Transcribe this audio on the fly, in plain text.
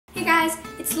guys,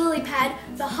 it's LilyPad.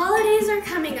 The holidays are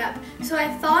coming up, so I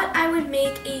thought I would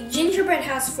make a gingerbread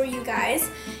house for you guys.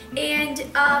 And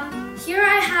here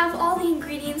I have all the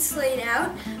ingredients laid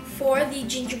out for the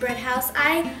gingerbread house.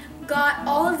 I got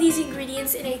all of these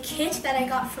ingredients in a kit that I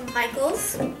got from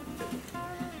Michael's.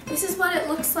 This is what it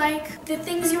looks like. The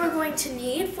things you are going to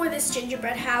need for this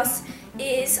gingerbread house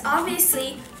is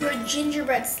obviously your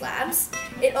gingerbread slabs.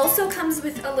 It also comes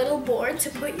with a little board to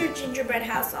put your gingerbread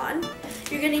house on.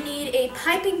 You're going to need a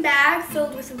piping bag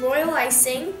filled with royal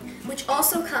icing, which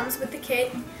also comes with the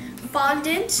kit,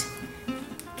 fondant,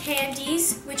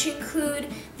 candies, which include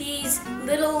these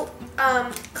little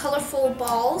colorful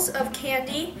balls of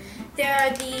candy. There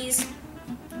are these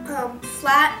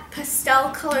flat pastel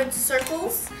colored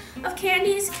circles of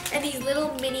candies and these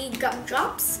little mini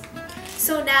gumdrops.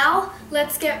 So now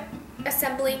let's get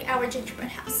assembling our gingerbread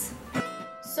house.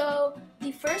 So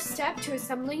the first step to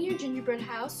assembling your gingerbread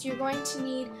house, you're going to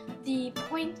need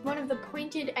one of the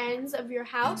pointed ends of your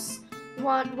house. You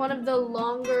want one of the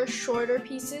longer, shorter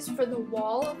pieces for the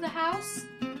wall of the house.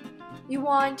 You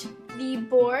want the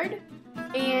board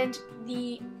and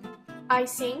the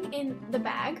icing in the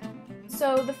bag.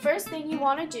 So the first thing you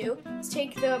want to do is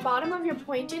take the bottom of your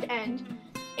pointed end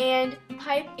and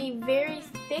pipe a very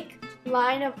thick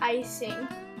line of icing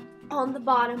on the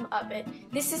bottom of it.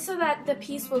 This is so that the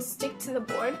piece will stick to the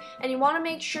board, and you want to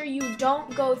make sure you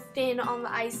don't go thin on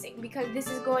the icing because this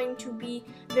is going to be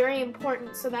very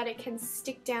important so that it can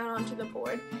stick down onto the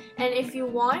board. And if you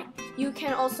want, you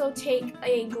can also take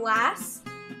a glass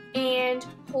and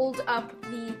hold up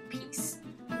the piece.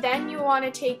 Then you want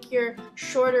to take your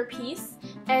shorter piece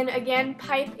and again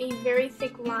pipe a very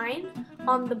thick line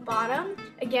on the bottom.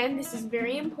 Again, this is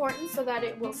very important so that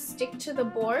it will stick to the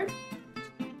board.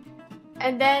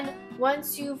 And then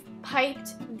once you've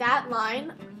piped that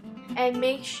line, and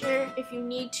make sure if you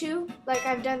need to, like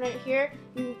I've done right here,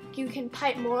 you can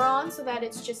pipe more on so that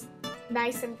it's just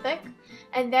nice and thick.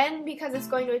 And then because it's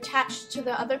going to attach to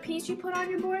the other piece you put on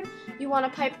your board, you want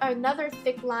to pipe another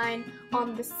thick line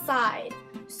on the side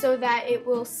so that it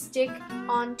will stick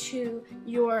onto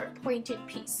your pointed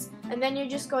piece. And then you're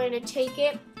just going to take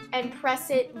it and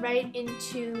press it right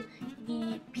into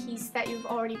the piece that you've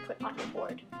already put on your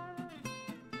board.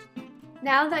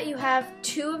 Now that you have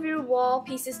two of your wall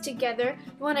pieces together,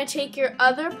 you want to take your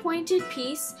other pointed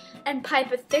piece and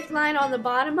pipe a thick line on the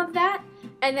bottom of that,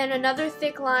 and then another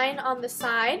thick line on the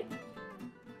side.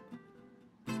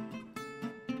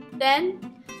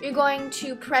 Then you're going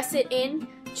to press it in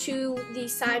to the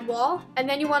side wall, and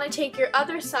then you want to take your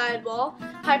other side wall,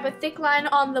 pipe a thick line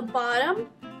on the bottom,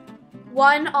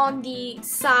 one on the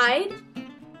side,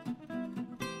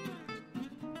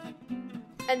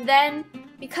 and then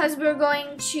because we're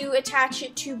going to attach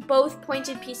it to both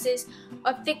pointed pieces,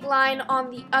 a thick line on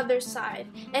the other side.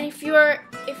 And if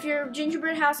your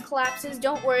gingerbread house collapses,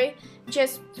 don't worry,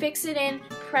 just fix it in,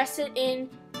 press it in,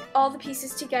 all the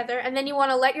pieces together, and then you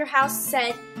want to let your house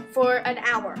set for an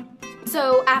hour.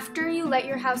 So after you let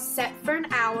your house set for an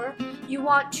hour, you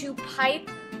want to pipe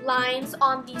lines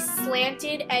on the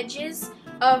slanted edges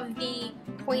of the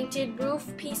pointed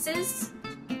roof pieces,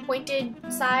 pointed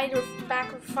side or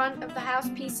back or front of the house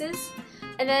pieces,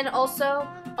 and then also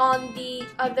on the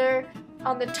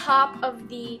top of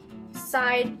the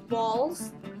side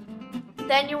walls.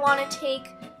 Then you want to take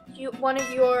one of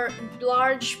your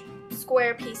large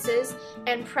square pieces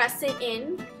and press it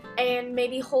in and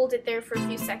maybe hold it there for a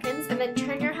few seconds, and then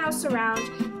turn your house around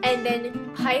and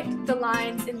then pipe the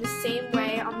lines in the same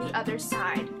way on the other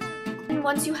side. And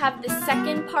once you have the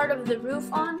second part of the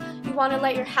roof on, you want to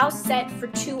let your house set for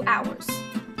 2 hours.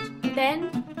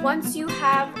 Then, once you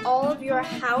have all of your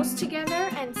house together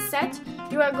and set,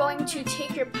 you are going to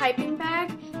take your piping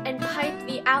bag and pipe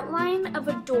the outline of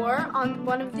a door on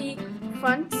one of the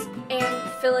fronts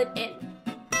and fill it in.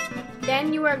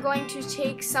 Then you are going to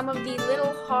take some of the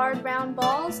little hard round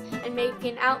balls and make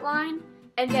an outline,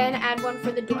 and then add one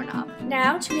for the doorknob.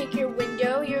 Now to make your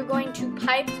window, you're going to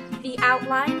pipe the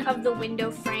outline of the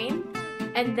window frame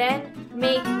and then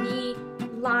make the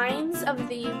lines of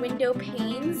the window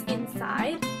panes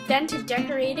inside. Then to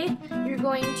decorate it, you're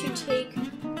going to take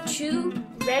 2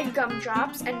 red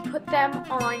gumdrops and put them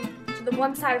on the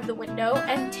one side of the window,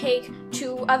 and take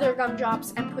 2 other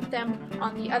gumdrops and put them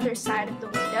on the other side of the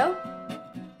window.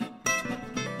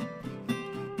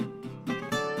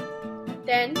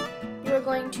 Then you are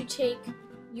going to take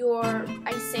your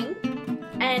icing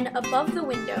and above the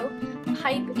window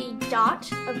pipe a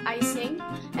dot of icing,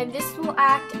 and this will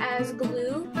act as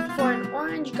glue for an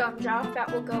orange gumdrop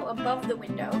that will go above the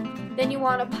window. Then you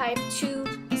want to pipe 2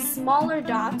 smaller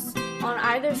dots on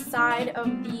either side of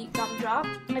the gumdrop,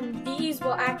 and these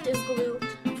will act as glue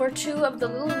for 2 of the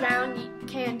little round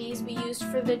candies we used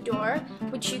for the door,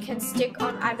 which you can stick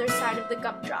on either side of the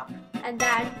gumdrop. And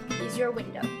that is your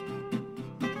window.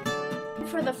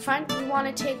 For the front, you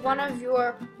want to take one of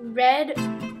your red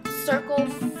circle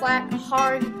flat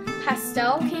hard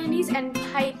pastel candies and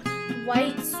pipe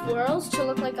white swirls to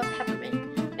look like a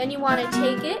peppermint. Then you want to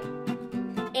take it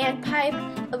and pipe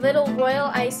a little royal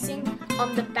icing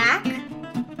on the back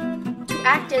to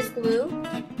act as glue,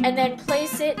 and then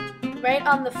place it right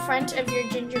on the front of your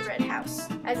gingerbread house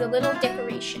as a little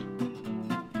decoration.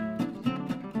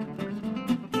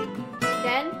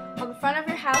 Then, on the front of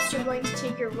your house, you're going to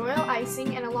take your royal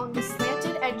icing and along the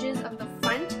slanted edges of the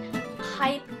front,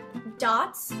 pipe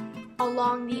dots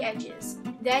along the edges.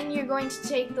 Then you're going to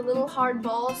take the little hard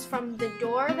balls from the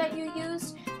door that you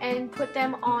used and put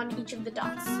them on each of the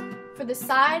dots. For the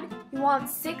side, you want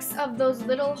 6 of those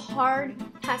little hard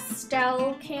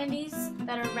pastel candies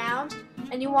that are round,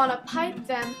 and you want to pipe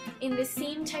them in the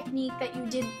same technique that you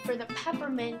did for the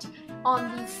peppermint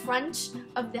on the front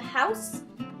of the house.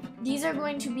 These are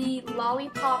going to be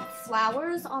lollipop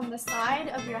flowers on the side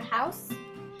of your house,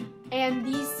 and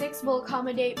these 6 will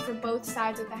accommodate for both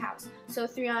sides of the house, so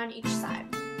 3 on each side.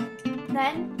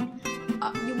 Then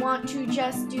you want to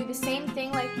just do the same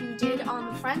thing like you did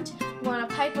on the front. You want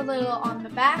to pipe a little on the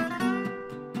back,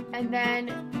 and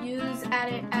then use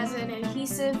it as an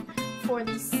adhesive for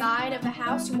the side of the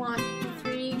house. You want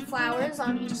 3 flowers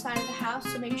on each side of the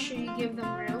house, so make sure you give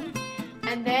them room.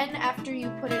 And then after you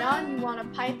put it on, you want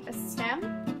to pipe a stem,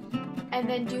 and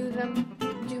then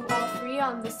do all 3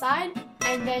 on the side,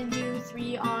 and then do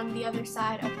 3 on the other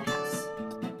side of the house.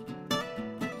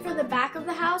 For the back of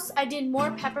the house, I did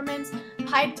more peppermints,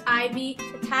 piped ivy,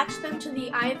 attached them to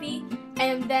the ivy,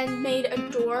 and then made a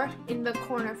door in the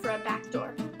corner for a back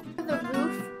door. For the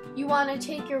roof, you want to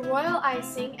take your royal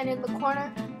icing and in the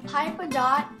corner pipe a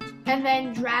dot and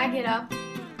then drag it up,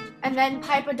 and then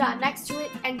pipe a dot next to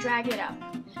it and drag it up.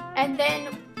 And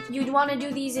then you'd want to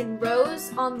do these in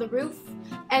rows on the roof,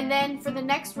 and then for the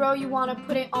next row you want to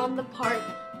put it on the part,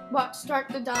 start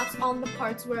the dots on the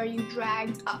parts where you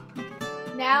dragged up.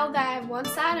 Now that I have one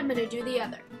side, I'm going to do the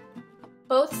other.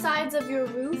 Both sides of your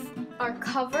roof are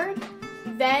covered.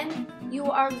 Then you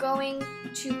are going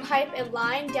to pipe a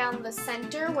line down the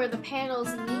center where the panels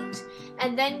meet,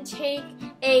 and then take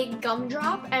a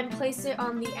gumdrop and place it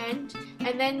on the end,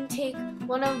 and then take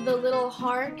one of the little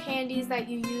hard candies that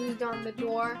you used on the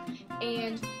door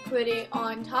and put it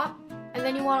on top, and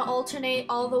then you want to alternate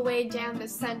all the way down the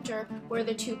center where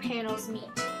the 2 panels meet.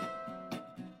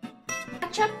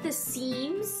 Match up the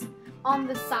seams on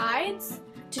the sides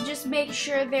to just make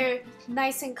sure they're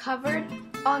nice and covered.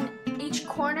 On each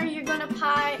corner, you're going to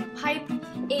pipe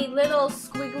a little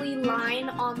squiggly line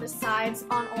on the sides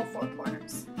on all 4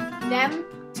 corners. Then,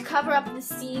 to cover up the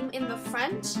seam in the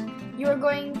front, you're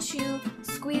going to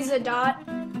squeeze a dot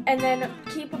and then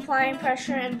keep applying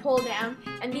pressure and pull down.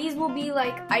 And these will be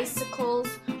like icicles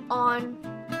on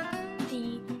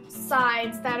the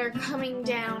sides that are coming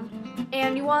down.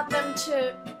 And you want them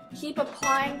to keep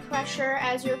applying pressure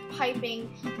as you're piping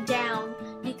down,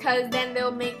 because then they'll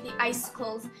make the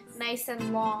icicles nice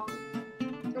and long.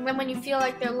 And then when you feel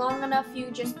like they're long enough,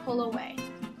 you just pull away.